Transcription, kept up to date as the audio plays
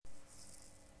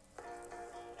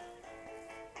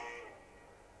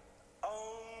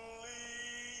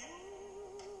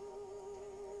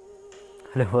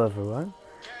Hello everyone,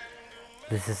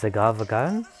 this is Agav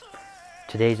again.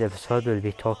 Today's episode will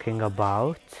be talking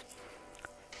about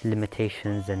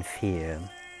limitations and fear.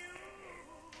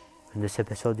 In this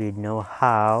episode we know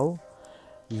how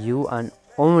you and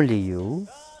only you're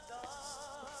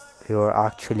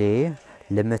actually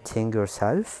limiting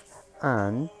yourself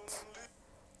and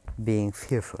being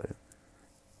fearful.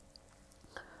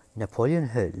 Napoleon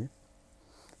Hill,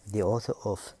 the author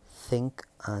of Think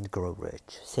and Grow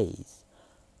Rich, says,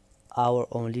 "Our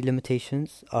only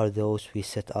limitations are those we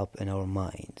set up in our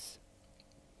minds."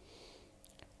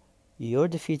 Your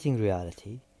defeating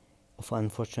reality of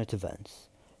unfortunate events,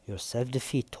 your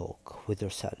self-defeat talk with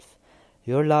yourself,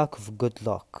 your lack of good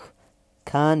luck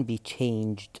can be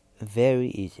changed very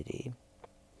easily.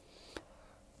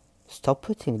 Stop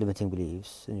putting limiting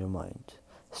beliefs in your mind.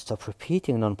 Stop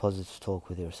repeating non-positive talk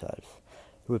with yourself.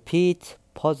 Repeat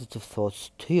positive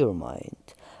thoughts to your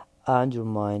mind, and your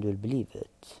mind will believe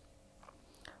it.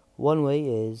 One way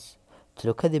is to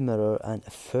look at the mirror and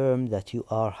affirm that you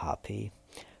are happy,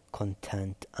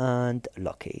 content, and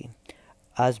lucky.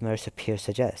 As Marissa Peer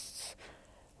suggests,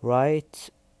 write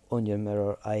on your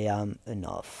mirror, "I am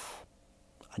enough."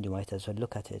 And you might as well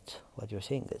look at it while you're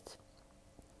saying it.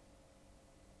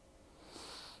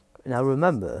 Now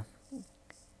remember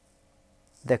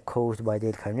the quote by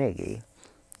Dale Carnegie,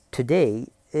 "Today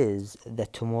is the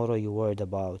tomorrow you worried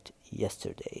about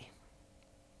yesterday."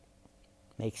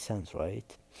 Makes sense,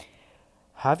 right?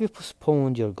 Have you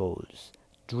postponed your goals,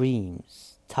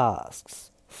 dreams,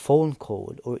 tasks, phone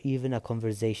call, or even a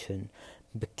conversation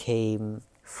became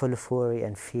full of worry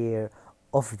and fear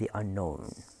of the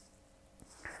unknown?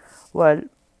 Well,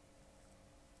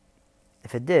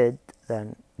 if it did,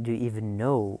 then do you even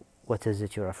know what is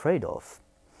it you're afraid of?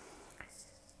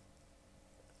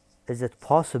 Is it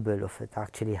possible of it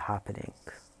actually happening?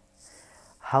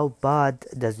 How bad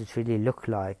does it really look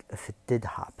like if it did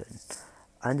happen?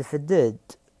 And if it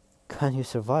did, can you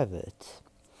survive it?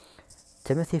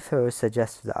 Timothy Ferriss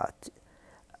suggests that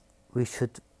we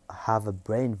should have a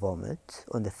brain vomit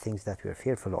on the things that we're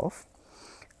fearful of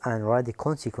and write the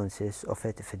consequences of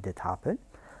it if it did happen,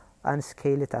 and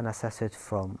scale it and assess it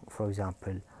from, for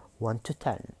example, 1 to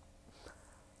 10.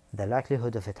 The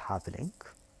likelihood of it happening,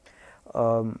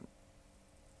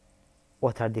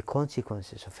 what are the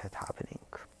consequences of it happening,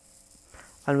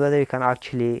 and whether you can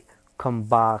actually come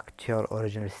back to your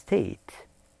original state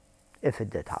if it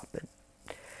did happen.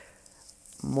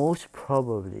 Most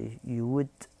probably you would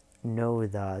know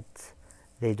that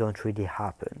they don't really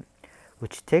happen,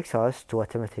 which takes us to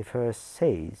what Timothy Ferriss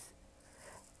says,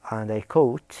 and I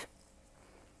quote,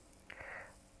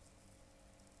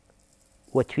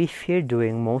 "What we fear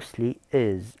doing mostly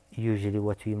is usually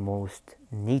what we most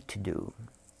need to do."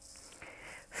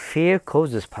 Fear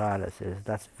causes paralysis,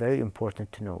 that's very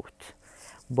important to note,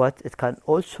 but it can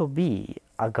also be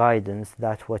a guidance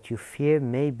that what you fear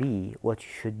may be what you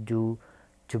should do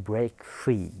to break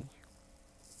free.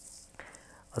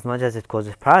 As much as it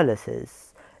causes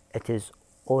paralysis, it is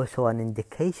also an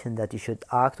indication that you should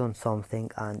act on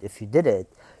something, and if you did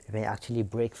it, you may actually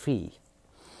break free.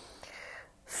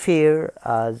 Fear,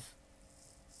 as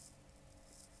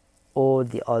all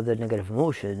the other negative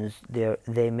emotions,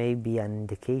 they may be an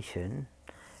indication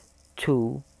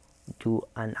to do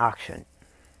an action.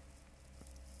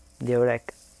 They're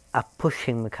like a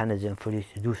pushing mechanism for you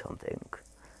to do something.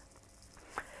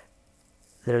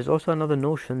 There is also another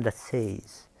notion that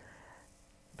says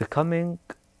becoming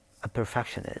a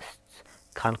perfectionist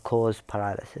can cause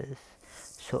paralysis.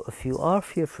 So if you are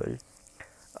fearful,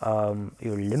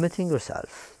 you're limiting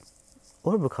yourself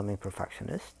or becoming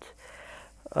perfectionist,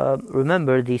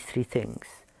 remember these three things.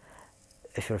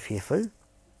 If you're fearful,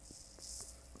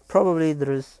 probably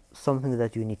there is something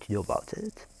that you need to do about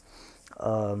it.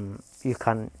 You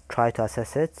can try to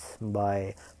assess it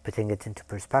by putting it into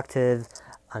perspective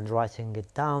and writing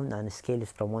it down and scale it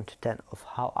from 1 to 10 of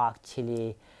how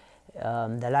actually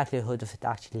the likelihood of it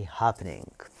actually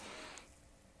happening.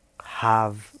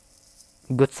 Have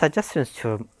good suggestions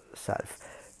to yourself.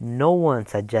 No one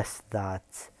suggests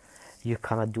that you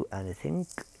cannot do anything.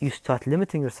 You start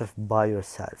limiting yourself by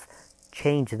yourself.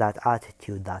 Change that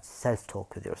attitude, that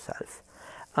self-talk with yourself.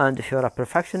 And if you're a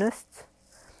perfectionist,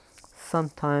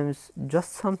 sometimes,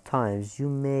 just sometimes, you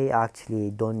may actually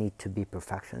don't need to be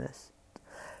perfectionist.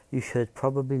 You should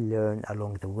probably learn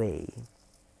along the way.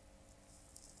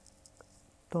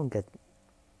 Don't get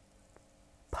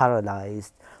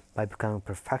paralyzed by becoming a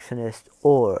perfectionist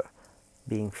or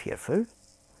being fearful.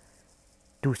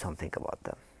 Do something about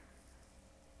them.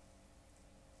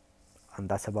 And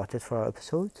that's about it for our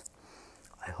episode.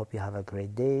 I hope you have a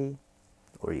great day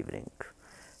or evening.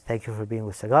 Thank you for being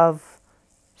with Sagav.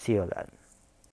 See you then.